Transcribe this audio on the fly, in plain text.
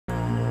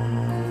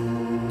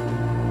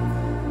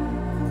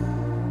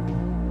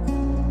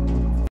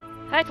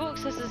Hi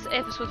folks, this is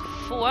episode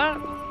 4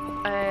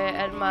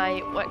 in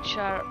my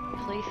Witcher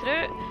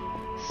playthrough.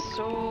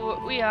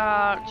 So we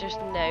are just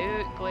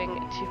now going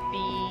to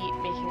be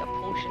making a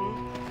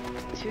potion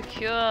to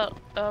cure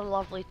our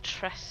lovely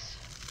Triss.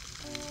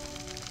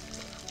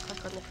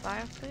 Click on the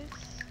fireplace.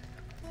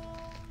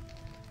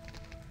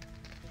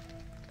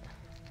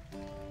 Is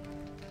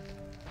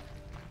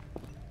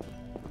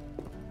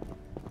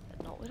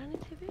that not where I need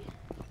to be?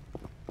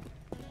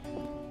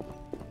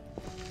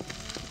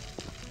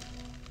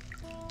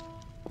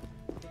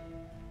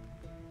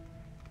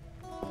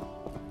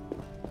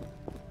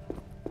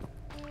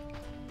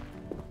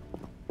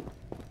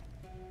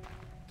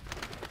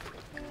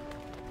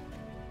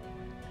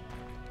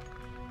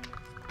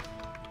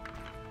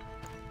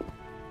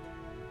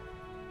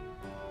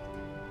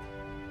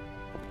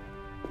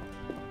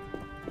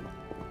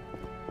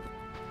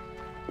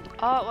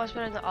 Oh, it was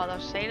on the other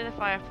side of the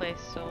fireplace,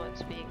 so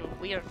it's being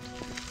weird.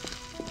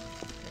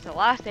 Because the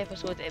last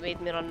episode it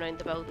made me run around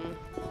the building.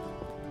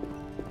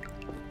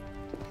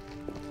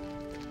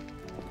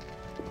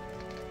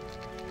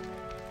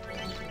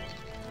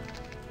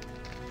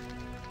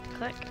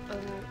 Click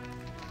on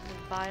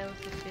the vials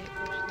of fate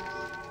potions.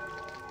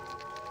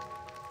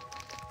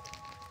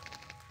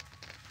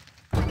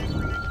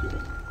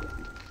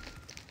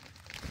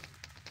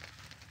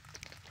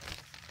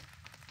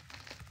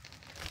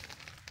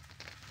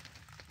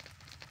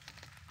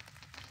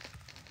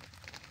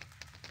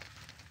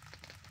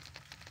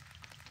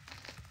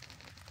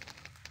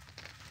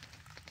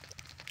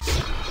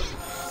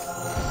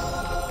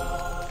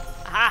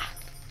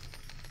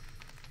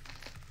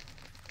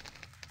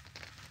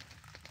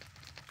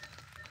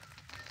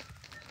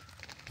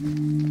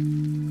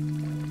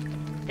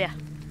 There.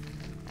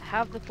 I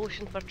have the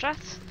potion for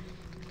Triss.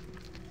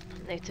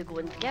 Now to go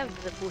and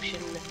give the potion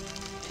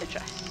to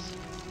Triss.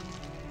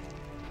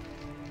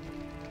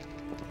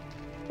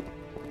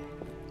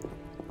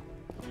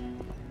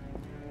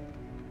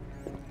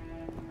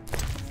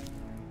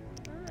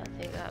 I'll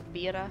take that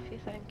beer off you,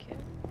 thank you.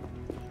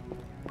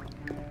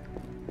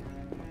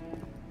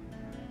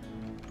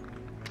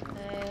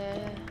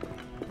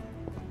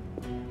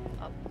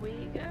 Up we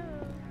go.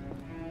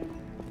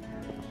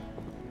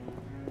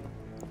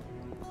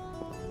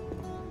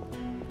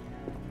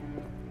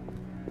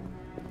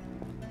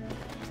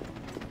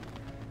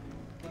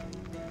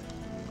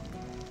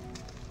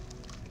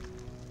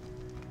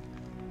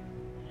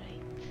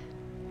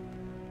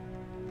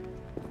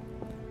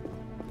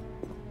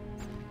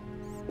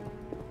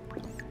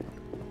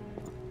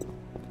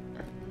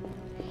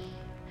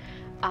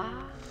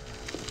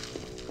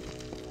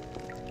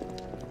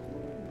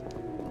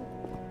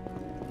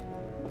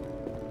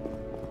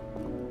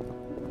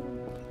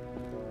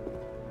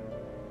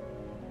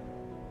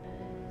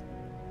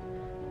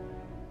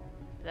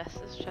 This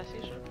is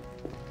Triss's room.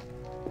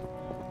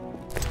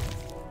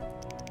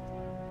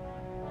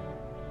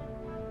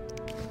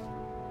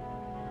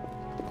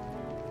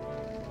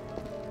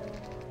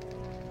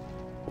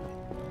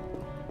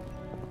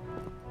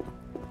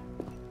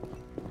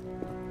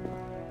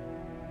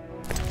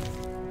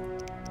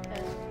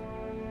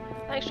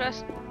 Thanks,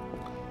 Triss.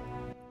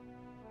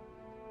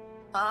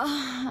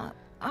 Oh.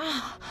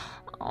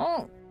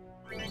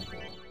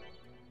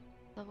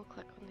 Double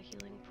click on the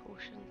healing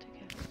potion to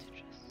give it to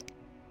Triss.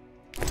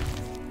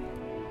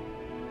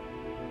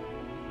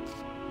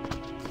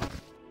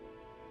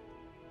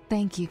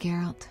 Thank you,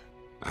 Geralt.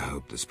 I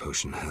hope this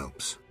potion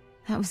helps.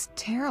 That was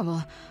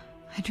terrible.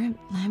 I dreamt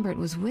Lambert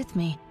was with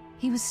me.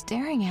 He was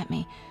staring at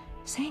me,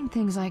 saying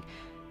things like,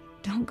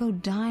 "Don't go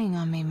dying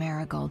on me,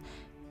 Marigold,"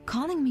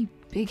 calling me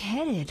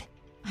big-headed.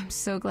 I'm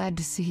so glad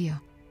to see you.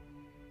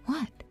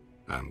 What?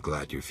 I'm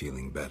glad you're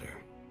feeling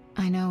better.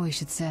 I know we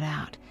should set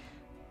out,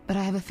 but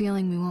I have a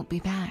feeling we won't be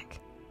back.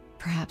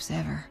 Perhaps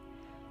ever.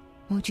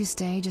 Won't you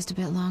stay just a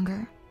bit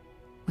longer?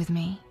 With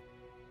me?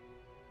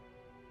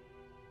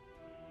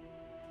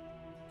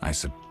 I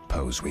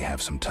suppose we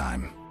have some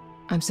time.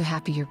 I'm so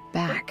happy you're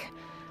back.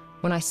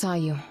 When I saw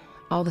you,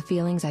 all the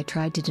feelings I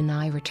tried to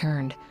deny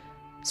returned,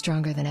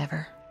 stronger than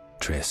ever.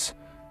 Triss,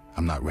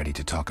 I'm not ready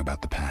to talk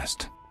about the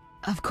past.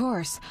 Of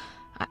course.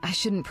 I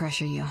shouldn't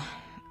pressure you.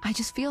 I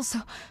just feel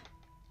so...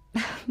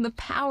 the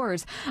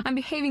powers. I'm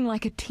behaving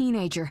like a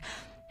teenager.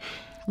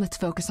 Let's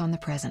focus on the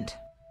present.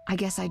 I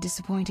guess I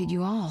disappointed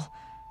you all.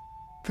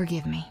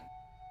 Forgive me.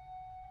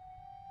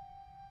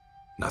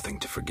 Nothing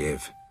to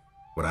forgive.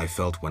 What I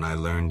felt when I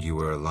learned you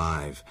were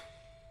alive,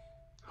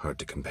 hard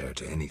to compare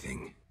to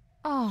anything.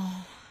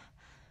 Oh.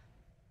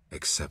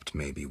 Except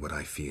maybe what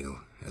I feel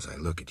as I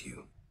look at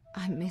you.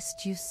 I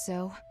missed you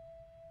so.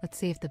 Let's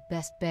see if the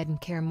best bed in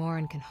Kaer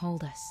Mohren can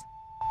hold us.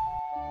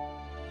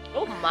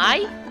 Oh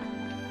my!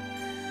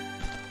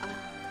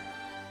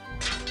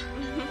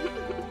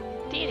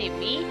 Dearie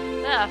me.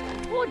 There.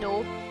 Oh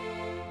no.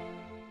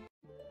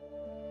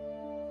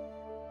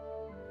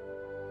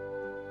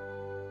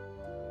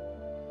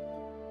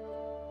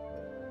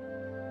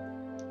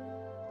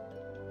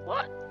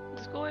 What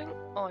is going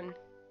on?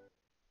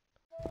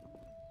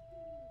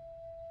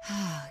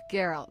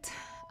 Geralt,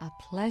 a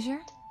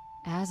pleasure,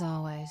 as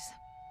always.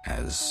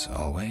 As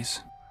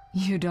always?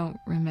 You don't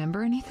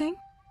remember anything?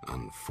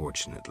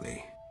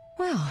 Unfortunately.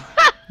 Well,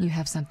 you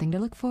have something to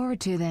look forward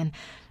to then.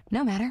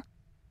 No matter.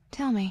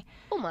 Tell me,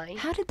 Oh my.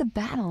 how did the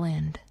battle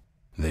end?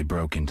 They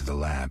broke into the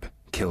lab,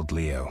 killed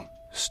Leo,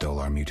 stole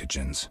our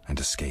mutagens, and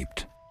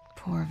escaped.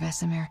 Poor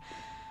Vizima.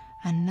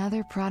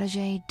 Another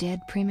protege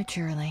dead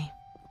prematurely.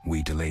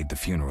 We delayed the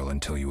funeral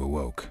until you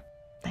awoke.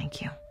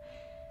 Thank you.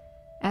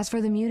 As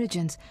for the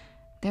mutagens,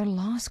 their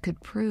loss could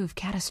prove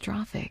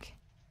catastrophic.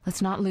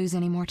 Let's not lose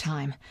any more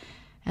time.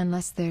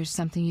 Unless there's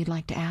something you'd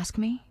like to ask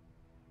me?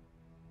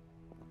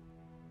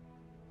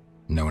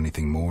 Know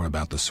anything more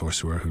about the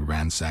sorcerer who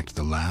ransacked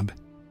the lab?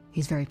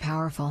 He's very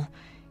powerful.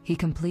 He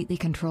completely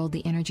controlled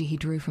the energy he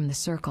drew from the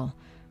circle.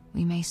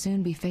 We may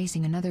soon be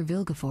facing another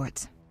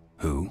Vilgefortz.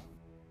 Who?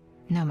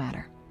 No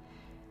matter.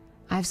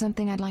 I have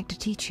something I'd like to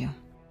teach you.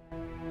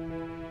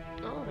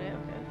 Oh, right,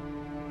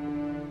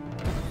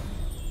 okay.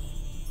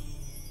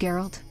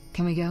 Geralt,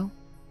 can we go?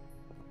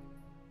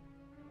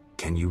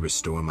 Can you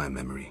restore my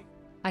memory?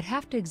 I'd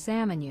have to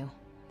examine you.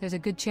 There's a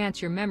good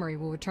chance your memory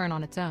will return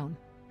on its own.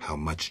 How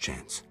much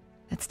chance?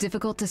 It's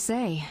difficult to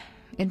say.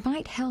 It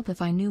might help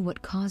if I knew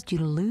what caused you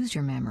to lose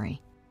your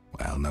memory.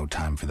 Well, no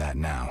time for that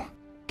now.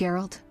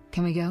 Geralt,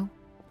 can we go?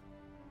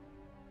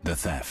 The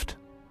theft.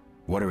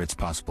 What are its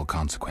possible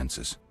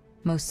consequences?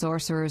 Most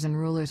sorcerers and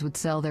rulers would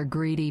sell their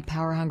greedy,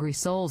 power-hungry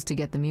souls to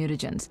get the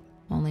mutagens.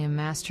 Only a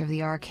master of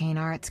the arcane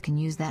arts can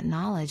use that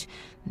knowledge.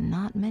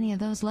 Not many of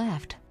those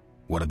left.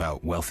 What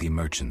about wealthy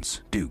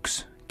merchants,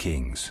 dukes,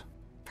 kings?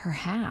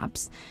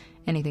 Perhaps.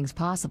 Anything's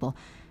possible,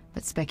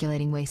 but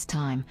speculating wastes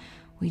time.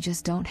 We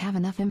just don't have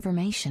enough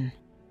information.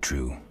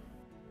 True.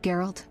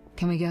 Geralt,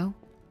 can we go?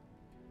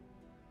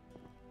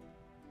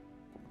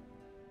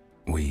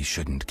 We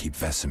shouldn't keep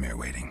Vesemir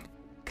waiting.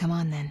 Come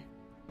on then.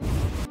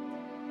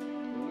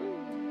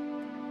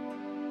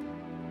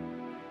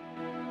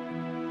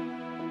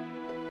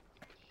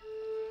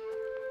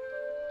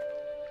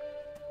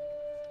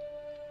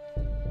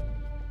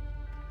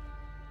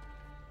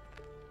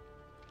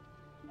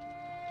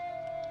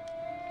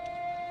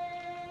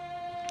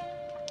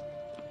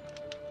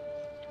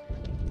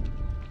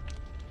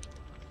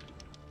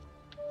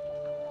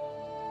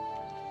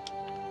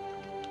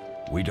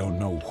 We don't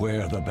know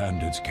where the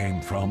bandits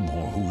came from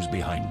or who's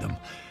behind them.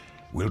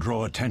 We'll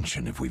draw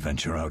attention if we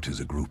venture out as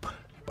a group.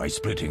 By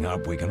splitting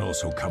up, we can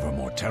also cover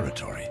more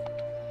territory.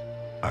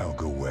 I'll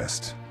go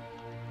west.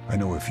 I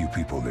know a few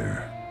people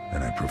there,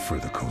 and I prefer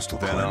the coastal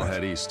Then climate. I'll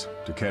head east,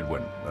 to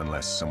Kedwin,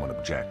 unless someone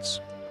objects.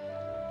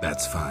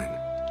 That's fine.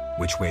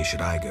 Which way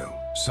should I go?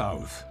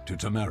 South, to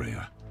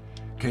Temeria.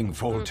 King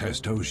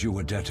Foltest owes you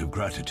a debt of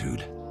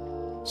gratitude.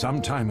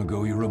 Some time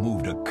ago, you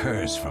removed a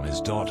curse from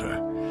his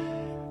daughter.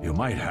 You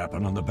might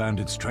happen on the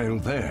bandits' trail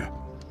there.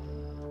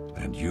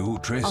 And you,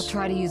 Triss? I'll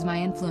try to use my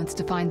influence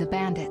to find the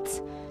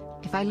bandits.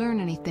 If I learn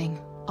anything,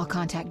 I'll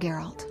contact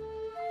Geralt.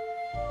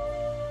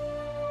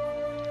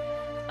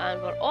 And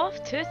we're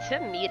off to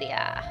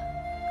Temeria.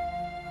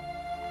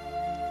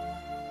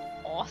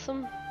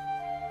 Awesome.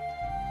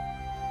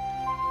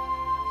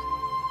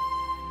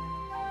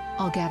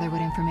 I'll gather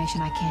what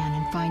information I can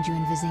and find you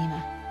in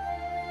Vizima.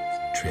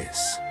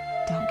 Triss.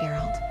 Don't,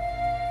 Geralt.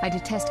 I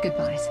detest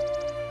goodbyes.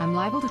 I'm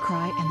liable to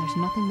cry, and there's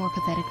nothing more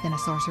pathetic than a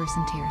sorceress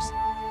in tears.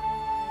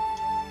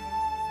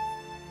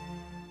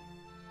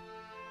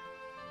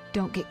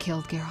 Don't get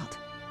killed, Geralt.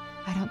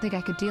 I don't think I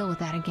could deal with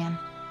that again.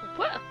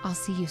 What? I'll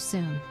see you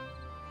soon.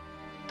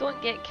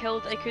 Don't get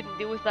killed, I couldn't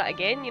deal with that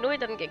again. You know I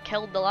didn't get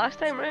killed the last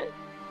time, right?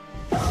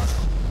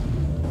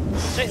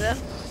 Right there.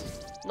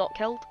 Not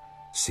killed.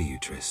 See you,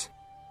 Triss.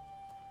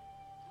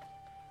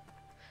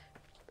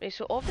 Right,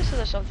 so obviously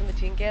there's something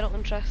between Geralt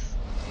and Triss.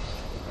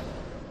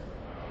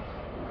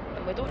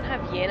 And we don't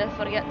have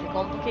Yennefer yet to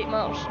complicate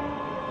matters.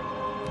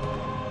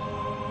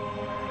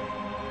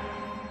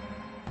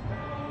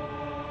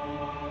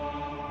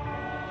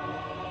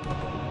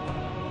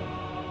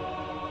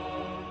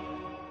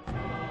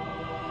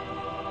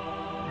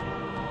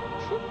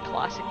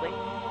 Classically.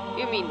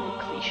 You mean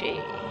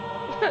cliche.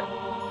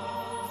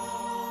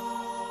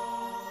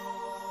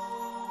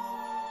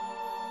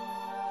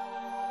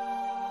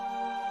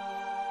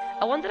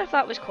 I wonder if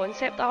that was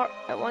concept art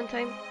at one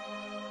time.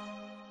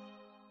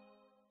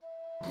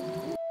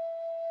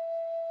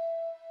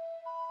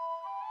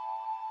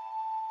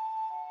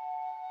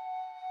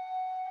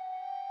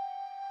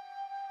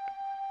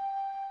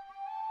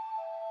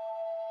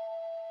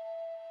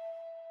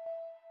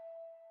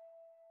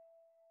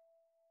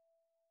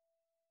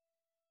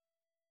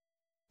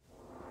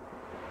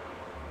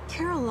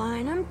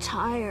 Caroline, I'm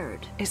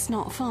tired. It's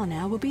not far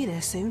now. We'll be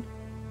there soon.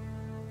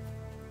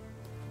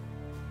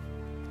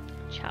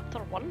 Chapter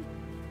 1?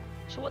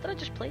 So what did I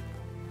just play?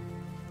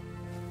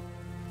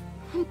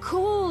 I'm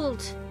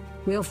cold.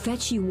 We'll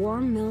fetch you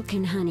warm milk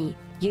and honey.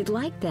 You'd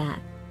like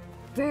that.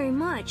 Very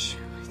much.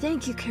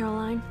 Thank you,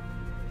 Caroline.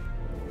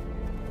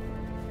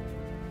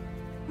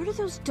 What are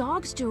those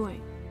dogs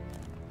doing?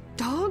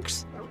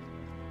 Dogs?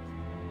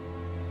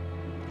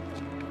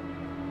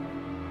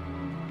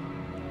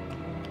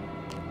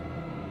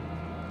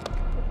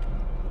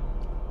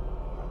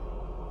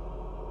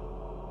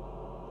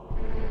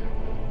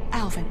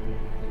 Elvin.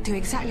 Do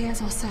exactly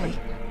as I say.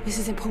 This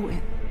is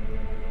important.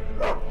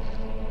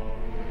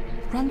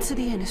 Run to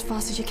the inn as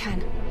fast as you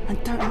can,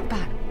 and don't look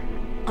back.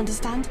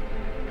 Understand?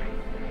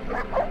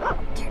 They're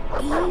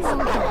evil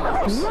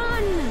dogs.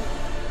 Run!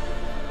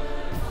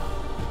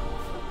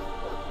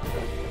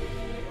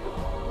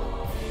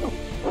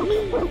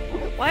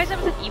 Why is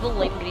everything evil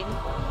lime green?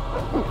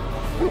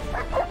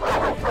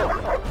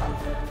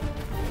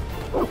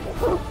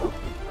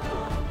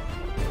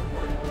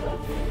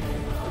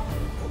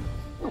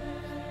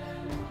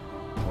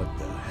 What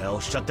the hell?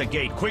 Shut the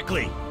gate,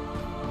 quickly!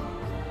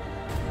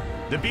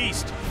 The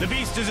beast! The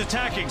beast is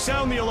attacking!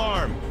 Sound the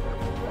alarm!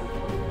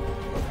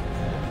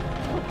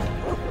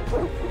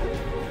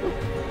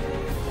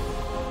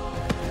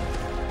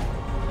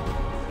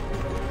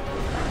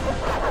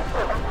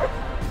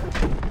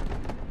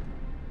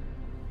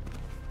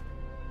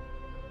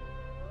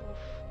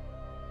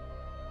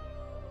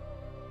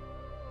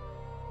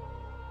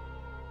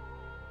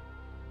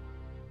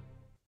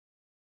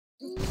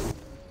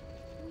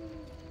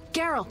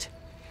 Geralt!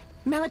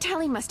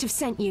 Melitele must have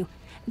sent you.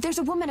 There's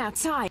a woman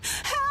outside.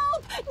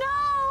 Help!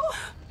 No!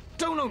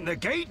 Don't open the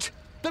gate!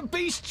 The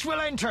beasts will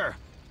enter!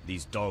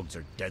 These dogs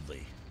are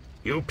deadly.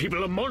 You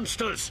people are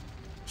monsters!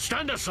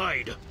 Stand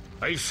aside!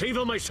 I'll save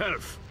them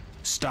myself!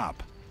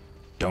 Stop.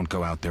 Don't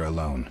go out there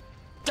alone.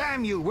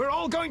 Damn you! We're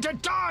all going to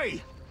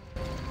die!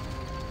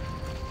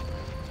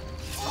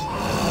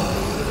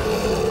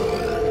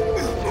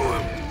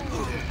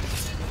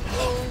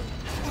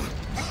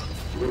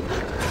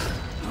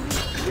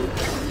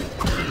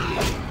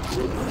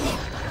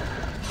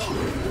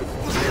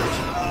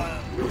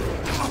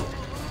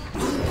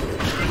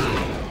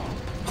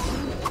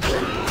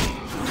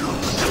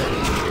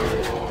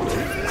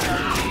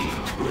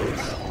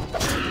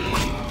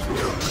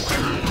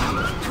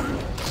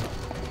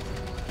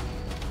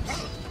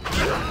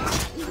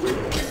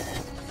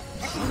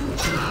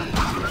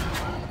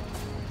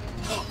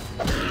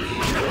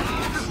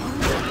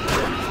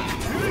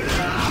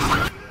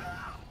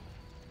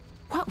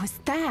 What was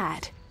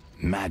that?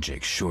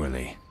 Magic,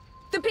 surely.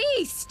 The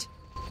beast!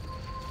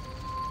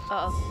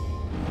 Uh-oh.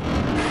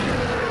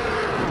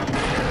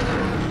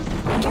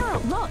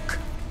 Geralt, look!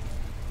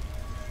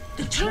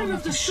 The time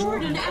of the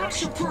sword and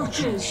axe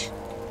approaches.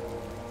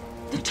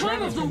 The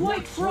time of the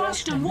white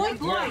frost and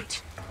white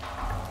light.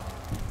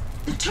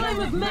 The time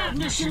of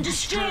madness and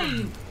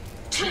disdain.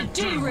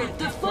 Temeria,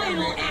 the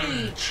final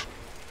age.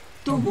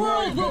 The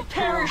world will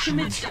perish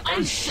amidst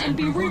ice and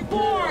be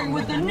reborn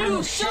with a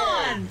new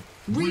sun.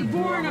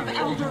 Reborn of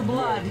elder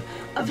blood,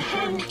 of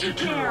hen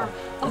Icaer,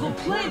 of a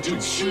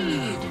planted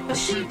seed. A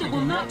seed that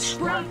will not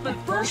sprout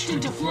but burst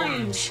into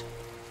flames.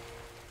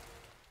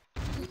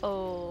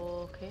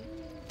 Okay.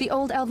 The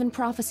old elven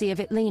prophecy of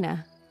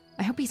Itlena.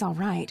 I hope he's all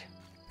right.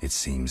 It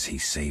seems he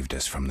saved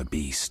us from the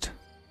beast.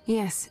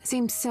 Yes,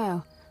 seems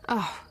so.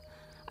 Oh,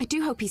 I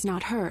do hope he's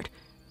not hurt.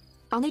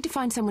 I'll need to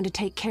find someone to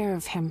take care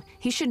of him.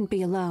 He shouldn't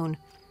be alone.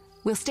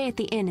 We'll stay at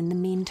the inn in the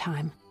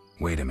meantime.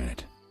 Wait a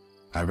minute.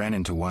 I ran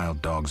into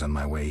wild dogs on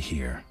my way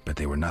here, but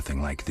they were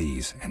nothing like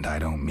these, and I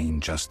don't mean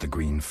just the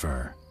green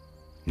fur.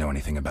 Know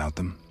anything about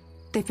them?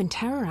 They've been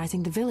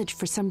terrorizing the village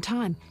for some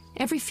time.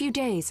 Every few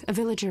days, a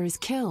villager is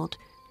killed.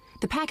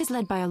 The pack is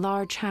led by a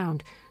large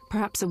hound,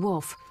 perhaps a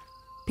wolf.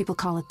 People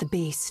call it the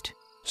Beast.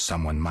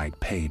 Someone might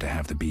pay to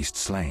have the beast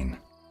slain.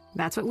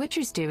 That's what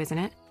witchers do, isn't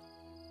it?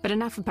 But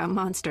enough about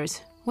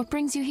monsters. What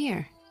brings you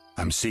here?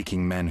 I'm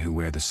seeking men who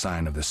wear the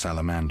sign of the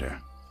salamander.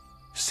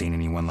 Seen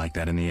anyone like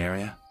that in the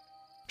area?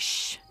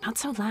 Shh, not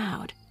so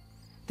loud.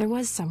 There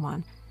was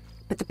someone,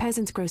 but the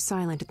peasants grow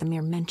silent at the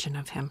mere mention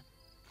of him.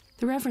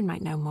 The Reverend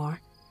might know more.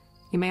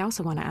 You may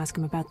also want to ask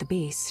him about the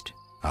beast.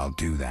 I'll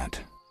do that.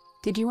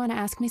 Did you want to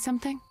ask me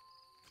something?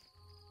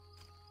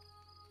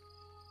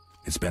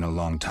 It's been a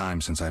long time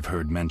since I've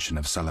heard mention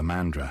of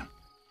Salamandra.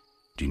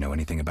 Do you know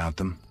anything about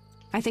them?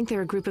 I think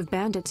they're a group of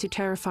bandits who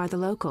terrify the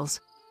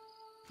locals.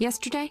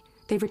 Yesterday,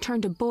 they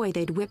returned a boy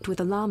they'd whipped with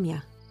a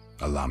lamia.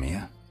 A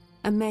lamia?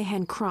 A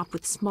mayhen crop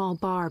with small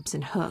barbs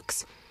and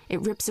hooks.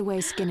 It rips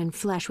away skin and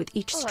flesh with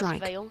each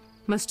strike.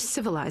 Most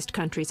civilized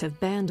countries have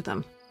banned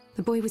them.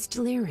 The boy was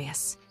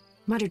delirious.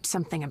 Muttered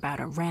something about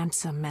a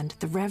ransom and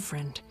the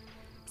Reverend.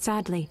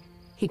 Sadly,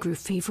 he grew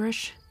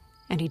feverish,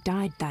 and he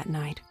died that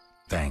night.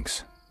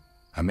 Thanks.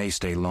 I may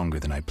stay longer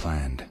than I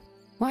planned.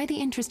 Why the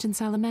interest in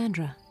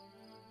Salamandra?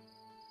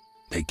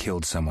 They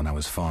killed someone I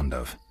was fond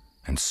of,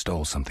 and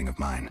stole something of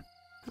mine.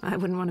 I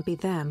wouldn't want to be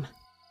them.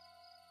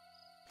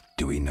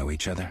 Do we know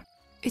each other?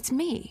 It's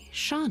me,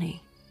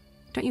 Shawnee.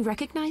 Don't you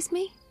recognize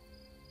me?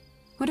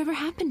 Whatever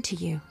happened to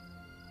you?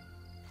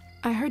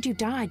 I heard you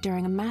died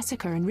during a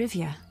massacre in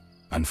Rivia.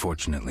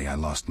 Unfortunately, I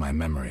lost my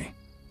memory.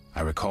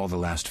 I recall the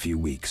last few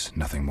weeks,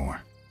 nothing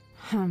more.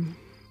 I'm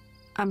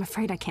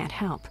afraid I can't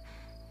help.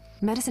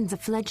 Medicine's a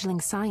fledgling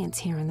science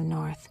here in the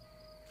north.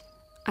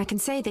 I can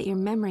say that your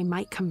memory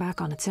might come back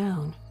on its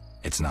own.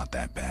 It's not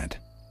that bad.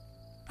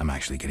 I'm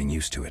actually getting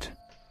used to it.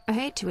 I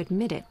hate to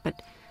admit it,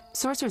 but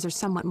sorcerers are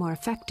somewhat more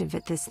effective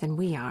at this than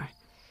we are.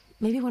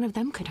 Maybe one of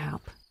them could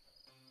help.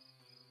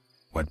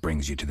 What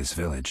brings you to this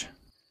village?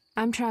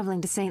 I'm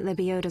traveling to St.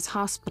 Libioda's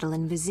hospital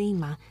in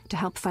Vizima to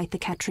help fight the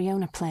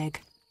Catriona plague.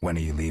 When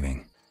are you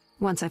leaving?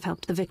 Once I've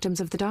helped the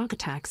victims of the dog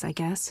attacks, I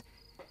guess.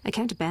 I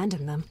can't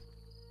abandon them.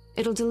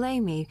 It'll delay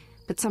me,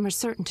 but some are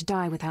certain to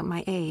die without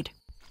my aid.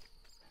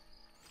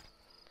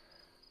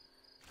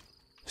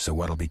 So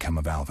what'll become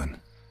of Alvin?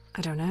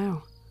 I don't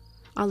know.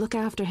 I'll look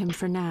after him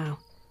for now.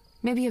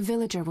 Maybe a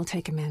villager will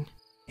take him in.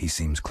 He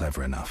seems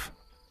clever enough.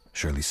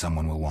 Surely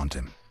someone will want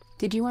him.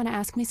 Did you want to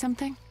ask me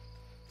something?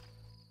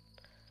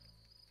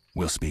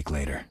 We'll speak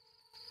later.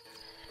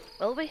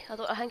 Will we?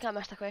 I think I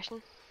missed a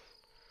question.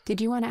 Did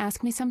you want to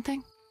ask me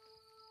something?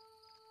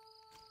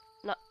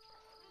 No.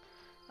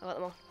 I got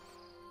them all.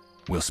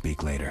 We'll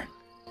speak later.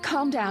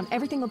 Calm down.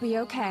 Everything will be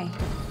okay.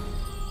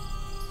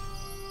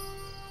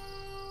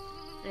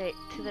 Right,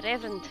 to the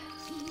Reverend.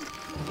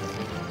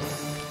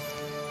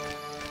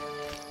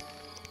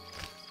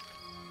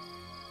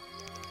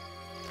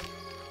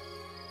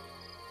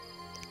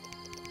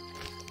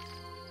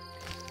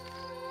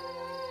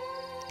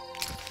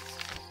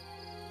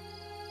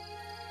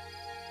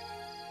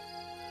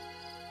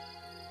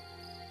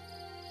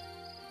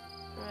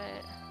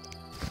 Right.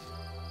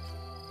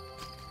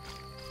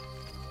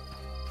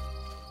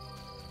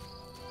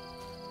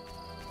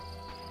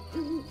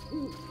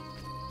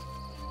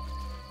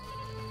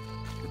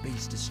 The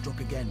beast has struck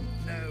again.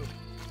 No.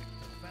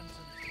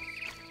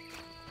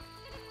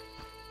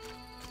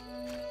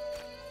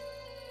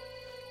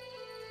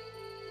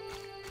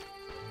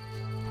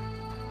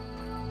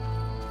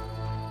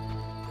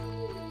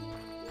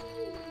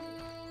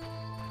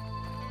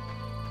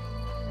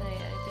 Right,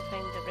 I need to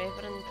find the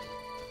Reverend.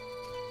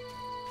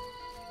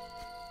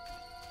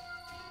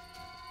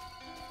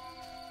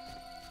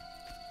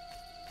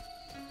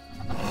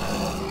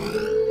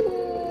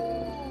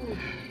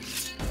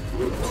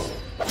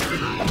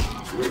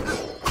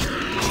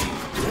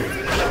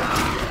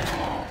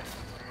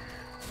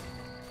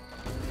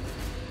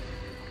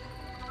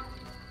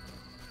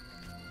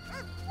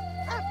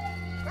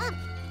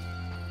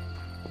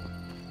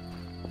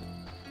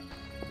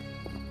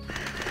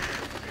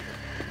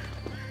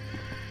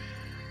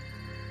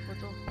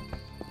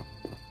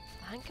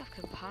 I think I've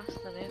come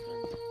past the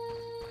Reverend.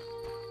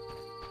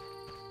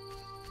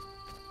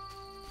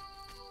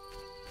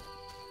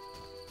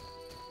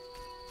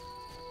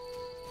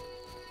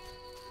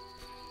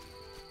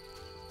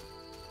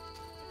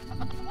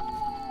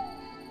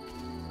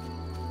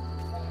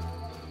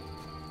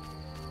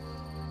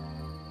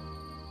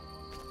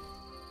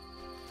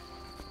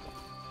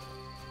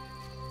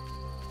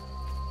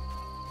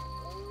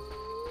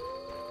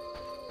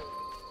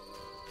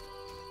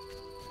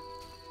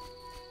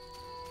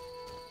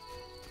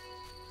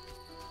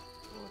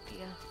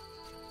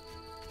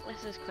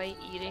 This is quite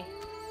eerie.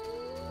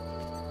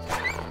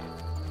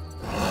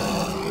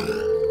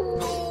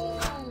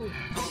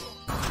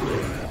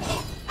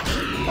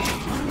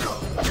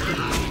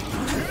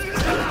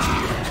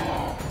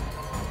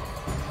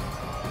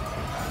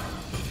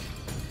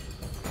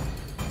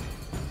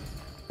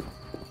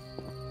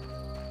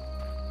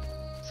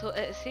 So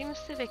it seems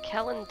to be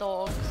killing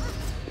dogs.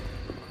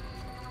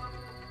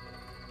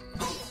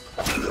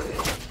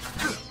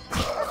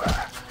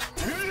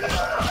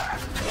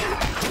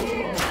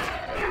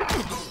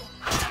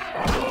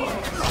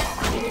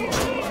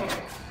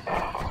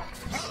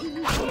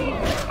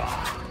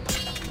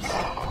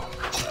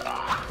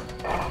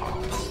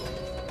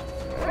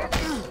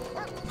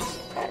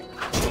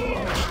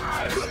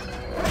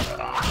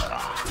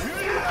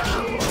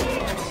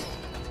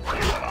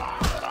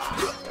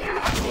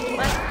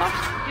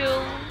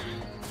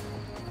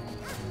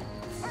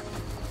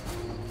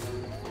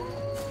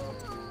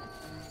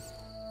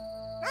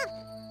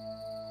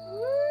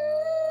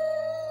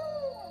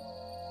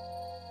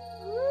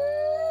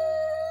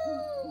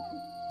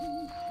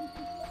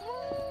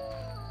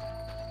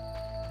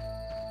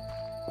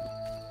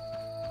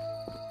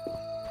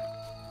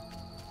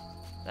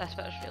 This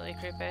bit's really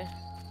creepy.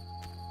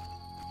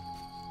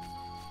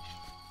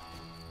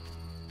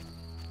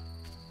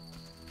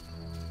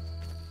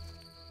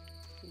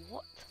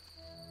 What?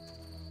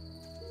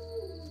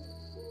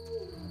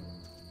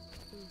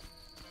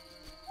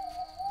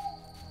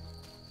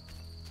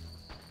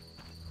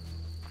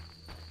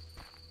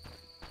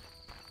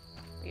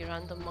 You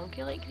random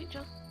monkey-like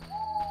creature?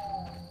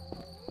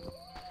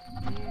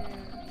 New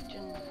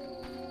region.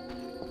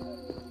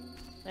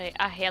 Right,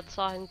 I heard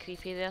something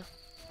creepy there.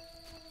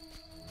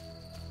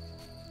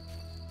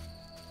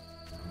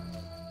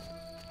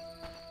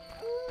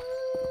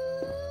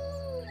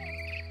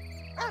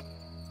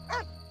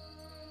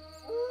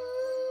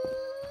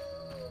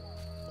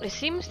 It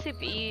seems to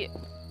be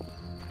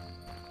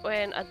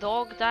when a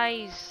dog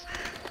dies,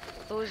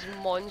 those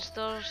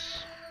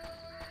monsters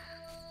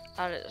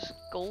are its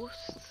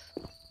ghosts.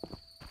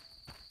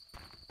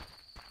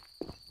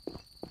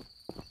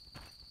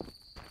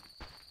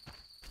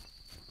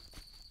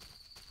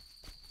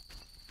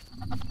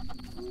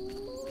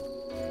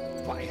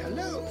 Why,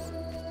 hello!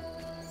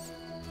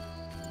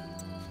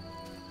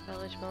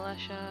 Village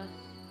militia.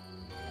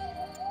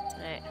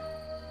 Right.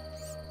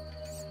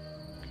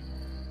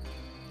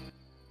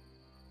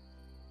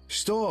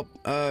 Stop.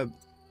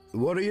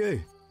 What are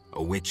you?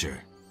 A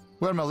witcher.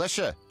 We're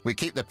militia. We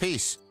keep the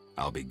peace.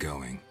 I'll be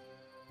going.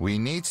 We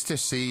needs to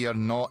see you're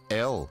not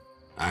ill.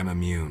 I'm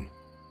immune.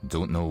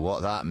 Don't know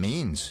what that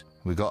means.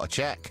 We gotta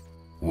check.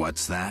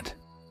 What's that?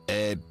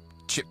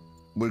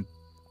 Well,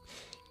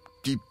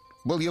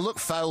 you look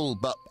foul,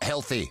 but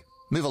healthy.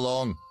 Move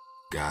along.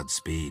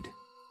 Godspeed.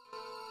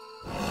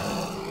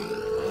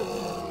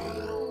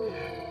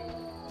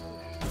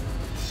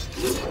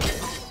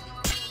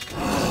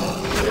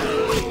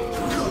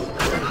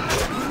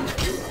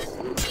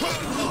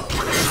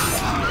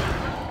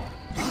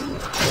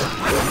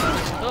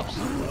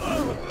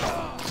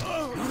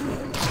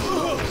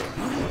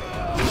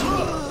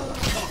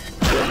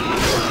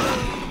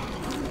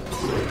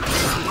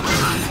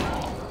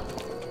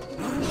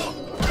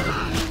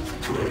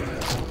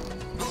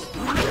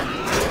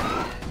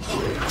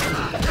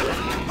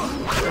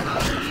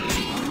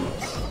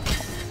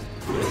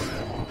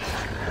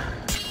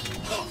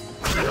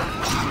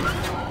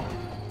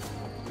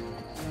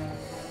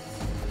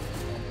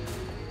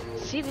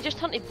 See, they just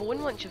turn to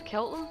bone once you've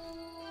killed them.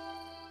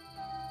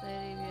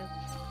 Very weird.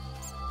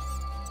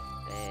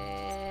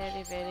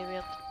 Very, very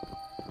weird.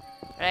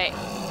 Right.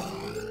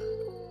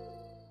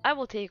 I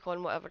will take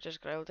on whatever just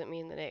growled at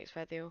me in the next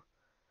video,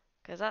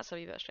 because that's a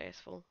wee bit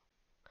stressful.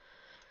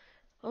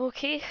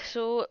 Okay,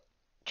 so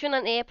tune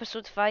in to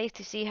episode 5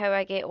 to see how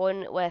I get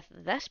on with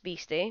this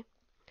beastie.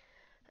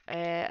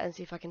 And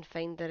see if I can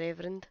find the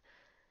Reverend.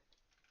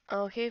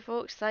 Okay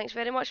folks, thanks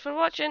very much for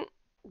watching.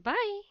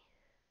 Bye!